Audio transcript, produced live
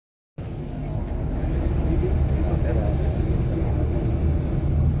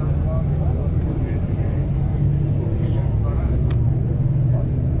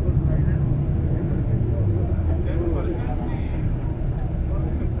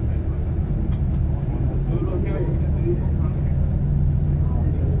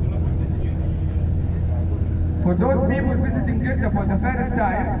those people visiting Jeddah for the first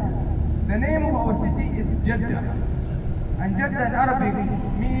time, the name of our city is Jeddah. And Jeddah in Arabic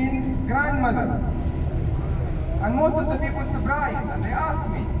means grandmother. And most of the people surprised and they ask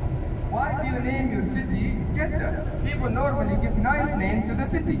me, why do you name your city Jeddah? People normally give nice names to the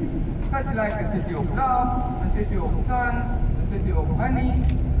city, such like the city of love, the city of sun, the city of honey,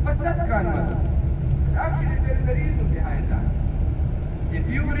 but not grandmother. Actually, there is a reason behind that. If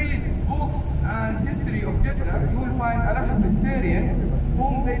you read books and history of Jeddah, you will find a lot of historians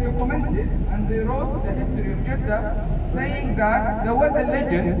whom they documented and they wrote the history of Jeddah saying that there was a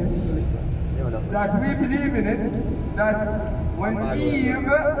legend that we believe in it, that when Eve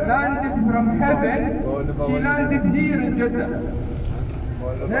landed from heaven, she landed here in Jeddah.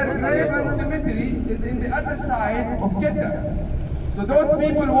 Her grave and cemetery is in the other side of Jeddah. So those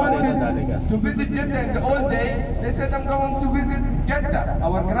people wanted to visit Jeddah in the old day. They said, I'm going to visit Jeddah,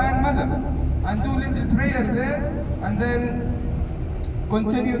 our grandmother, and do little prayer there, and then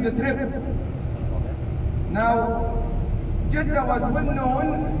continue the trip. Now, Jeddah was well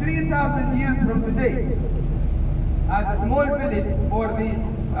known 3,000 years from today as a small village for the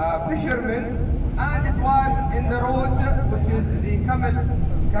fishermen, and it was in the road which is the camel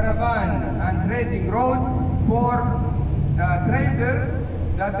caravan and trading road for trader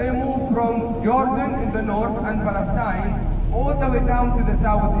that they move from Jordan in the north and Palestine all the way down to the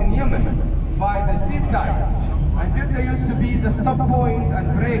south in Yemen by the seaside. And Jeddah used to be the stop point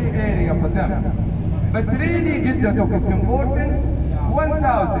and break area for them. But really Jeddah took its importance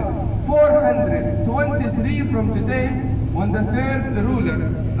 1423 from today, when the third ruler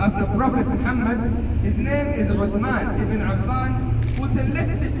after Prophet Muhammad, his name is Uthman ibn Affan, who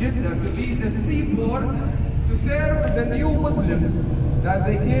selected Jeddah to be the seaport to serve the new Muslims that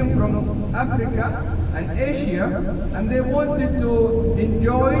they came from Africa and Asia, and they wanted to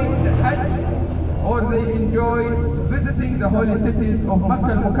enjoy the Hajj, or they enjoy visiting the holy cities of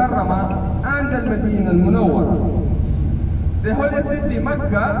Makkah al-Mukarramah and al-Madinah al-Munawwarah. The holy city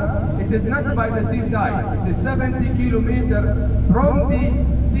Makkah, it is not by the seaside. It is 70 kilometers from the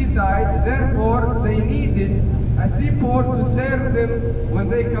seaside. Therefore, they needed a seaport to serve them when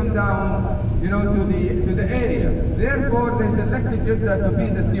they come down, to the area. Therefore, they selected Jeddah to be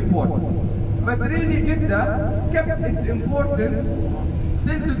the seaport. But really, Jeddah kept its importance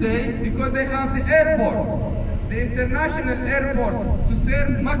till today because they have the airport. The international airport to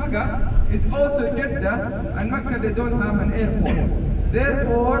serve Makkah is also Jeddah, and Makkah they don't have an airport.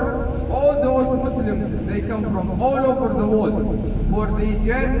 Therefore, all those Muslims, they come from all over the world for the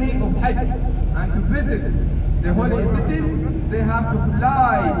journey of Hajj and to visit the holy cities. They have to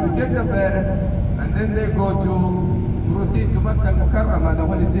fly to Jeddah first, and then they go to proceed to Makkah al-Mukarramah, the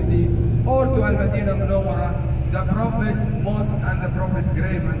holy city, or to al-Madinah al-Munawwarah, the Prophet Mosque and the Prophet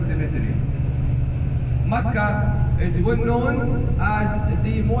grave and cemetery. Makkah is well known as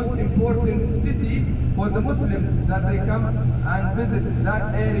the most important city for the Muslims that they come and visit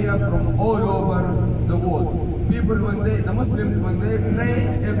that area from all over the world. People, the Muslims, when they pray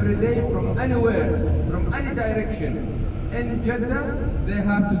every day from anywhere, from any direction in Jeddah, they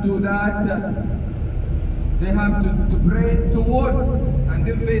have to do that. They have to pray towards and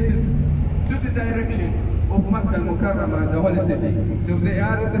then faces to the direction of Makkah al-Mukarramah, the holy city. So if they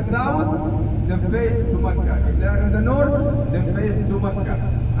are in the south, then face to Makkah. If they are in the north, then face to Makkah.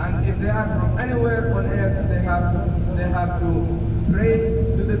 And if they are from anywhere on earth, they have to pray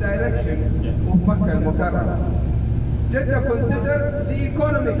to the direction of Makkah al-Mukarramah. Jeddah considered the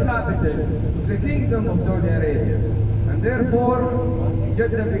economic capital of the Kingdom of Saudi Arabia, and therefore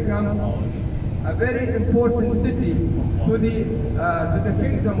Jeddah became a very important city to the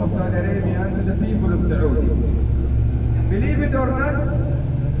Kingdom of Saudi Arabia and to the people of Saudi. Believe it or not,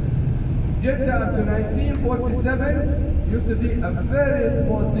 Jeddah up to 1947 used to be a very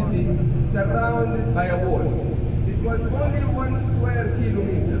small city surrounded by a wall. It was only 1 square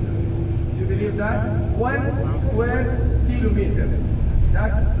kilometer. Do you believe that? 1 square kilometer.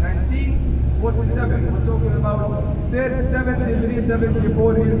 That's 1947. We're talking about 73,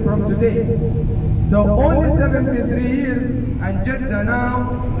 74 years from today. So only 73 years, and Jeddah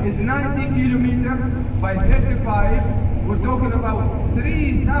now is 90 kilometers by 35. We're talking about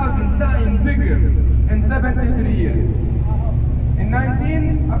 3,000 times bigger in 73 years.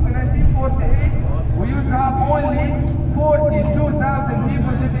 Up to 1948, we used to have only 42,000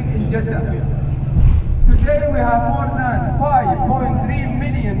 people living in Jeddah. Today we have more than 5.3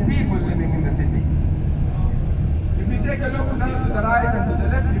 million people living in the city. If you take a look now to the right and to the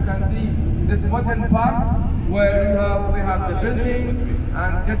left, you can see this modern part where we have the buildings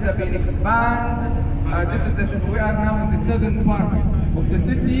and Jeddah being expanded. We are now in the southern part of the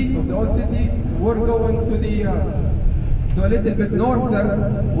city, of the old city. We're going to the to a little bit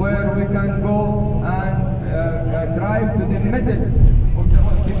northern, where we can go and drive to the middle of the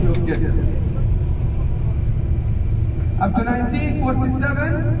old city of Jeddah. Up to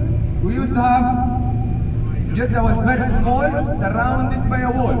 1947, we used to have, Jeddah was very small, surrounded by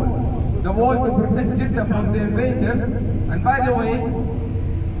a wall. The wall to protect Jeddah from the invader. And by the way,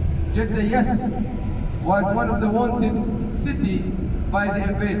 Jeddah, yes, was one of the wanted city by the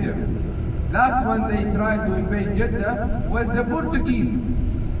invader. Last one they tried to invade Jeddah was the Portuguese.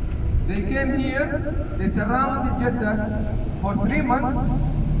 They came here, they surrounded Jeddah for 3 months,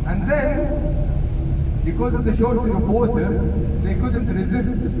 and then, because of the shortage of water, they couldn't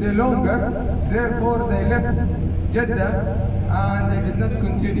resist to stay longer. Therefore, they left Jeddah and they did not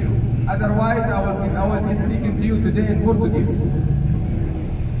continue. Otherwise, I will be speaking to you today in Portuguese.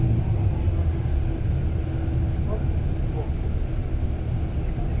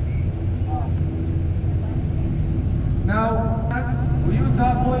 Now, we used to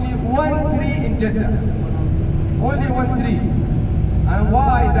have only one tree in Jeddah. Only one tree. And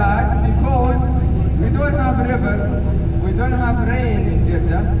why that? Because we don't have river, we don't have rain in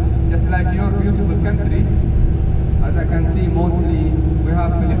Jeddah, just like your beautiful country. As I can see, mostly we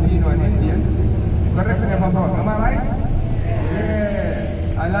have Filipino and Indians. Correct me if I'm wrong, am I right?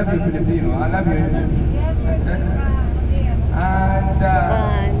 Yes. I love you Filipino, I love you Indians.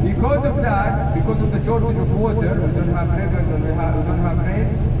 And because of that, because of the shortage of water, we don't have rivers and we don't have rain,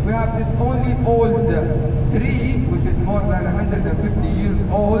 we have this only old tree, which is more than 150 years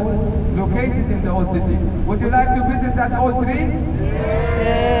old, located in the old city. Would you like to visit that old tree?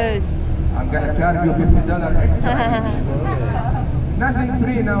 Yes. I'm gonna charge you $50 extra each. Nothing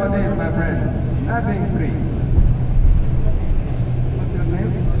free nowadays, my friends. Nothing free. What's your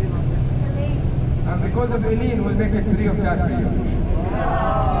name? And because of Eileen, we'll make it free of charge for you.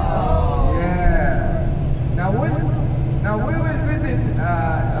 Yeah. Now we will visit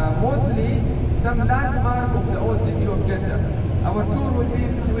mostly some landmark of the old city of Jeddah. Our tour will be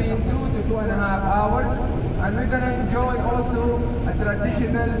between 2 to 2.5 hours, and we're gonna enjoy also a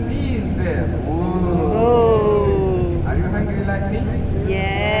traditional meal there. Ooh. Are you hungry like me?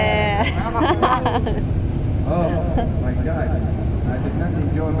 Yes. Oh my God! I did not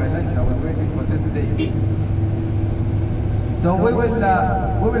enjoy my lunch. I was waiting for this day. So we will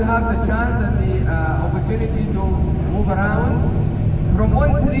have the chance and the opportunity to move around. From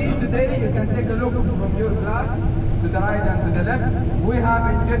one tree today, you can take a look from your glass to the right and to the left. We have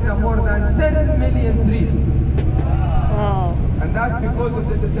in Jeddah more than 10 million trees. Wow. And that's because of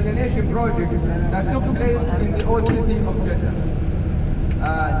the desalination project that took place in the old city of Jeddah.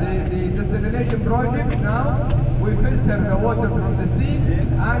 The desalination project now, we filter the water from the sea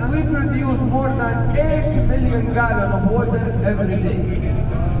and we produce more than 8 million gallons of water every day.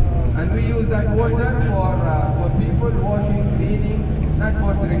 And we use that water for people washing, cleaning, not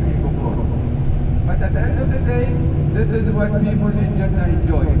for drinking, of course. But at the end of the day, this is what people in Jeddah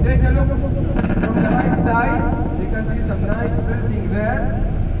enjoy. Take a look from the right side, you can see some nice building there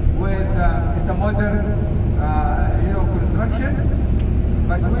with it's a modern construction.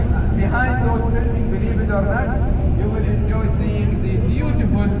 But behind those buildings, believe it or not, you will enjoy seeing the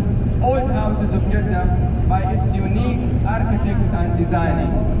beautiful old houses of Jeddah by its unique architect and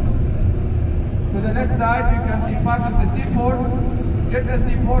designing. To the left side, you can see part of the seaport. Jeddah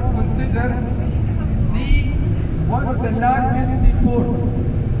seaport considered one of the largest seaport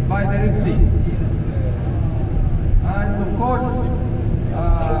by the Red Sea. And of course,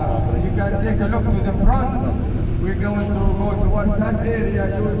 you can take a look to the front. We're going to go towards that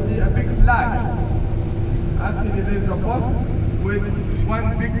area. You will see a big flag. Actually, there is a post with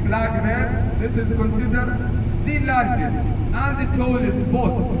one big flag there. This is considered the largest and the tallest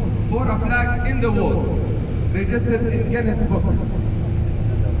post for a flag in the world, registered in Guinness Book.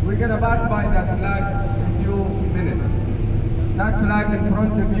 We're going to pass by that flag in a few minutes. That flag in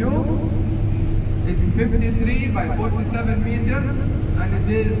front of you, it's 53 by 47 meters, and it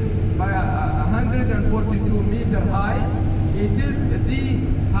is by 142 meters high. It is the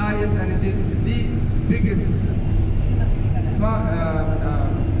highest and it is the biggest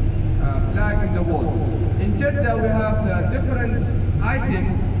flag in the world. In Jeddah, we have different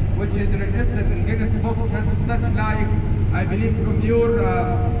items which is registered in Guinness Book, such like, I believe from your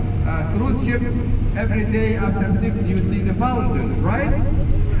cruise ship, every day after 6 you see the fountain, right?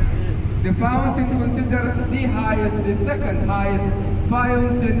 The fountain considered the highest, the second highest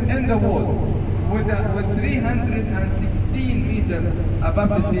fountain in the world, with 316 meters above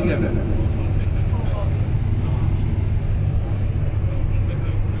the sea level.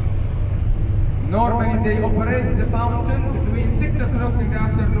 Normally they operate the fountain between 6 o'clock in the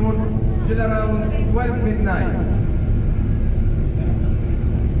afternoon till around 12 midnight.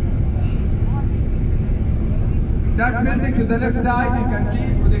 That building to the left side, you can see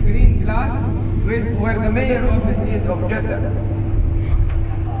it with the green glass, where the mayor office is of Jeddah.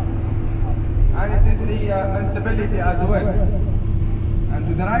 And it is the municipality as well. And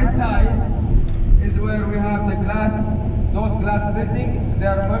to the right side is where we have the glass, those glass buildings. They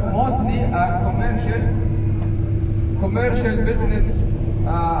are mostly commercial business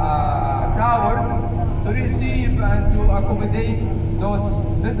towers to receive and to accommodate those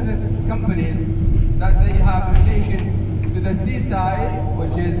business companies that they have relation to the seaside,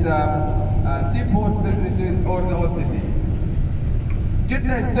 which is seaport businesses or the old city.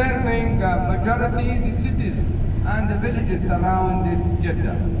 Jeddah is serving majority the cities and the villages surrounding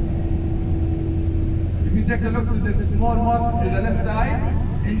Jeddah. If you take a look to the small mosque to the left side,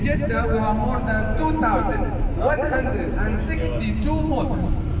 in Jeddah we have more than 2,162 mosques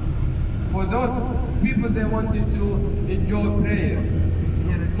for those people they wanted to enjoy prayer.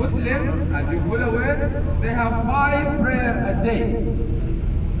 Muslims, as you're well aware, they have 5 prayers a day.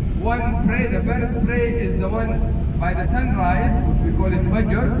 One prayer, the first prayer is the one by the sunrise, which we call it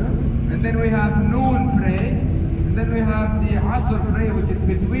Fajr, and then we have noon prayer, and then we have the Asr prayer, which is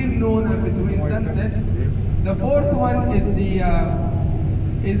between noon and between sunset. The fourth one is the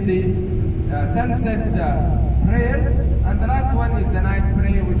sunset prayer, and the last one is the night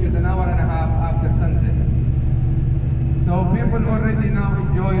prayer, which is an hour and a half after sunset. So people already now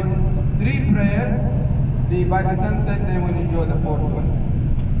enjoyed 3 prayers. By the sunset, they will enjoy the 4th one.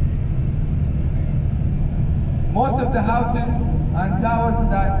 Most of the houses and towers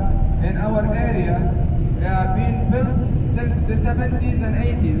that in our area have been built since the 70s and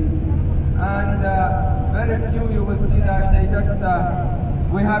 80s, and very few you will see that they just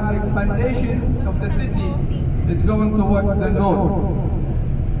we have the expandation of the city is going towards the north.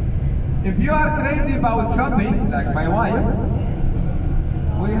 If you are crazy about shopping, like my wife,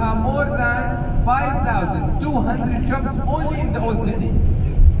 we have more than 5,200 shops only in the old city.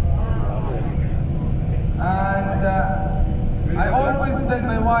 And I always tell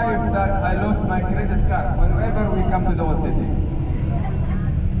my wife that I lost my credit card whenever we come to the old city.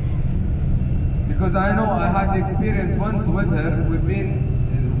 Because I know I had the experience once with her. We've been,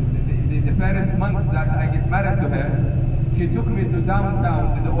 the first month that I get married to her, she took me to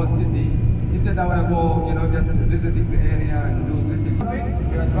downtown, to the old city. She said, I want to go, just visiting the area and do little shopping.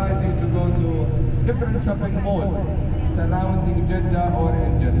 We advise you to go to different shopping malls surrounding Jeddah or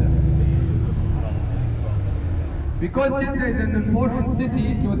in Jeddah. Because Jeddah is an important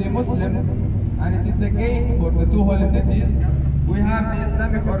city to the Muslims, and it is the gate for the 2 holy cities, we have the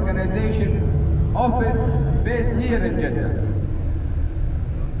Islamic Organization office based here in Jeddah.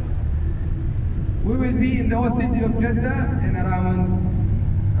 We will be in the old city of Jeddah in around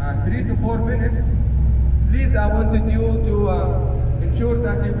 3 to 4 minutes. Please, I wanted you to ensure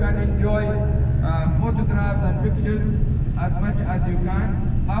that you can enjoy photographs and pictures as much as you can.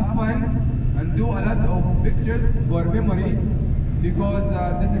 Have fun and do a lot of pictures for memory, because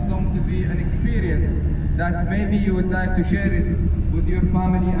this is going to be an experience that maybe you would like to share it with your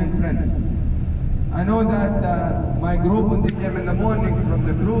family and friends. I know that my group, when they came in the morning from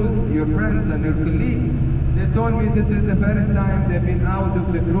the cruise, your friends and your colleagues, they told me this is the first time they've been out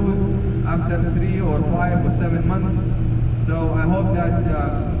of the cruise after 3 or 5 or 7 months. So I hope that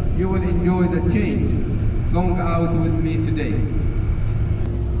you will enjoy the change going out with me today.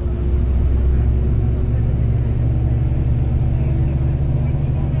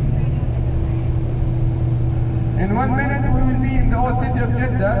 In 1 minute we will be in the old city of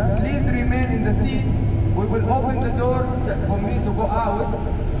Jeddah. Please remain in the seat. We will open the door for me to go out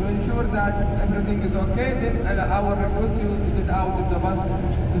to ensure that everything is okay. Then I will request you to get out of the bus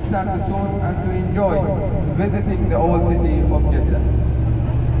to start the tour and to enjoy visiting the old city of Jeddah.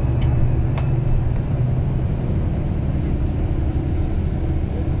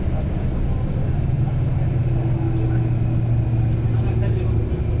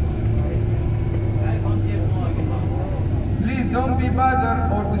 Don't be bothered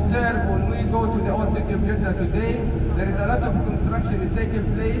or disturbed when we go to the old city of Jeddah today. There is a lot of construction is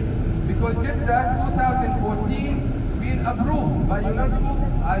taking place because Jeddah 2014 been approved by UNESCO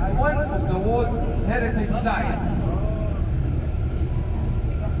as one of the World Heritage Sites.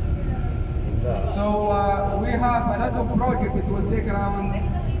 So we have a lot of projects. It will take around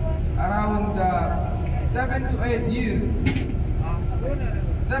 7 to 8 years.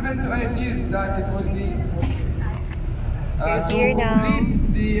 7 to 8 years that it will be to complete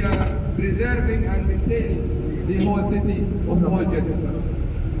the preserving and maintaining the whole city of Jeddah.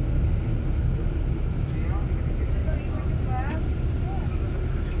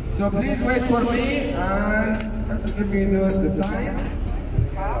 So please wait for me and just to give me the sign.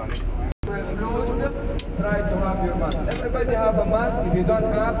 We're close. Try to have your mask. Everybody have a mask. If you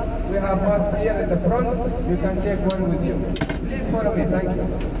don't have, we have masks here in the front. You can take one with you. Please follow me. Thank you.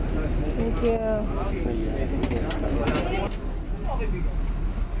 Thank you.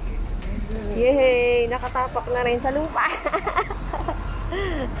 Yay! Nakatapak na rin sa lupa.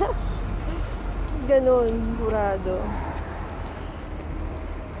 Ganon, burado.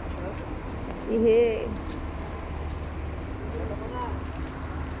 Yay!